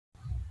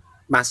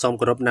បាទសូម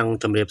គោរពនឹង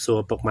ជម្រាបសួរ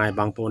ពុកម៉ែ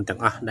បងប្អូនទាំង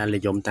អស់ដែលនិ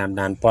យមតាម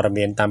ដានព័ត៌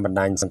មានតាមបណ្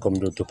ដាញសង្គម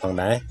YouTube ផង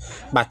ដែរ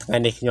បាទថ្ងៃ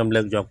នេះខ្ញុំ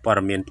លើកយកព័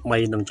ត៌មានថ្មី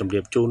នឹងជម្រា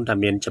បជូនដែល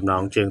មានចំណ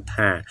ងជើង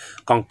ថា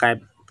កង្កែប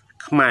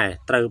ខ្មែរ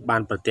ត្រូវបា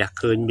នប្រទះ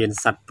ឃើញមាន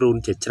សត្វព្រូន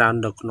ជាច្រើន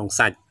នៅក្នុង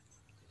សាច់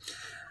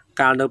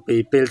កាលនៅពី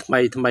ពេលថ្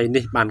មី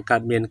នេះបានកើ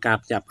តមានការ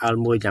ភ្ញាក់ផ្អើល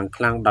មួយយ៉ាង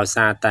ខ្លាំងដោយ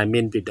សារតែ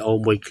មានវីដេអូ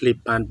មួយឃ្លីប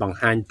បានបង្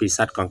ហាញពីស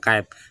ត្វកង្កែ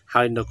ប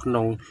ហើយនៅក្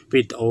នុង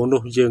វីដេអូ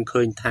នោះយើង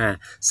ឃើញថា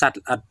សត្វ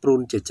ល្អិតព្រូន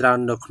ជាច្រើន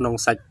នៅក្នុង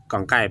សាច់ក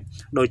ង្កែប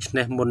ដូច្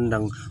នេះមុននឹ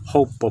ង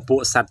ហូបពពួក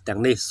សត្វទាំ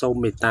ងនេះសូម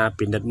មេត្តា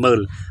ពិនិត្យមើល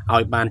ឲ្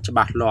យបានច្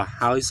បាស់លាស់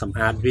ហើយសម្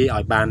អាតវា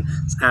ឲ្យបាន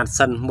ស្អាត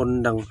សិនមុន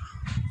នឹង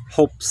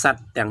ហូបសត្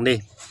វទាំងនេះ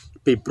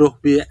ពីព្រោះ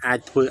វាអាច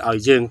ធ្វើឲ្យ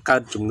យើងកើ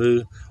តជំងឺ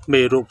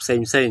មេរោគផ្សេ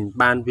ង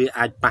បានវា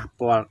អាចប៉ះ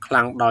ពាល់ខ្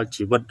លាំងដល់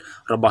ជីវិត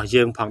របស់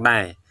យើងផងដែ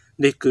រ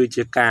នេះគឺ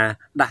ជាការ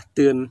ដាស់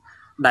តឿន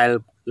ដែល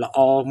ល្អ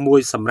មួយ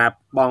សម្រាប់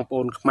បងប្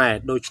អូនខ្មែរ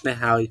ដូច្នេះ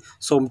ហើយ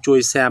សូមជួយ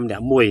shareម្នា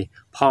ក់មួយ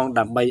ផង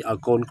ដើម្បីឲ្យ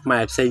កូនខ្មែ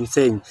រផ្សេ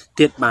ង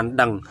ទៀតបាន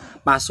ដឹង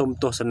បាទសូម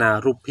ទស្សនា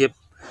រូបភាព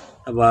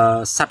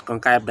សត្វក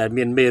ង្កែបដែល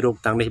មានមេរោគ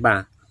ទាំងនេះបា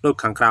ទដូច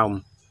ខាងក្រោម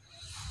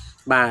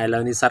បាទឥឡូ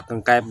វនេះសត្វក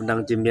ង្កែបមិនដឹង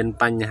ជាមាន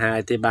បញ្ហា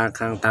អីទេបាទ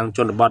ខាងតាមជ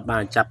នបទបា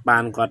ទចាប់បា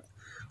នគាត់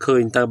ឃើ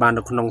ញទៅបាន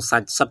នៅក្នុងសា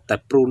ច់សុទ្ធតែ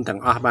ព្រូនទាំង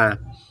អស់បាទ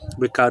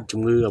វាកើតជំ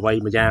ងឺអ្វី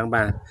មួយយ៉ាង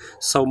បាទ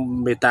សូម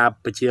មេត្តា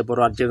ប្រជាពល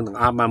រដ្ឋយើងទាំង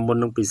អស់មកមុន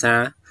នឹងពិសា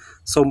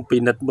សូមពិ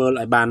និត្យមើល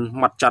ឲ្យបាន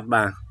ម៉ត់ចត់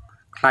បាទ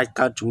ខ្លាច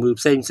កើតជំងឺ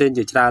ផ្សេង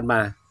ជាច្រើន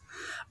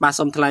បាទ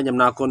សូមថ្លែងអំ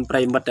ណរគុណប្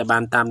រិយមិត្តដែលបា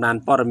នតាមដាន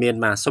ព័ត៌មាន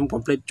បាទសូម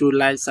កុំភ្លេចជួយ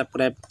like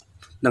subscribe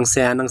និង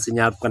share និងសញ្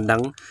ញាកណ្ដឹ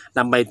ង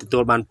ដើម្បីទទួ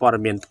លបានព័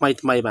ត៌មានថ្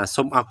មីបាទ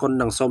សូមអរគុណ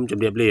និងសូមជ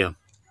ម្រាបលា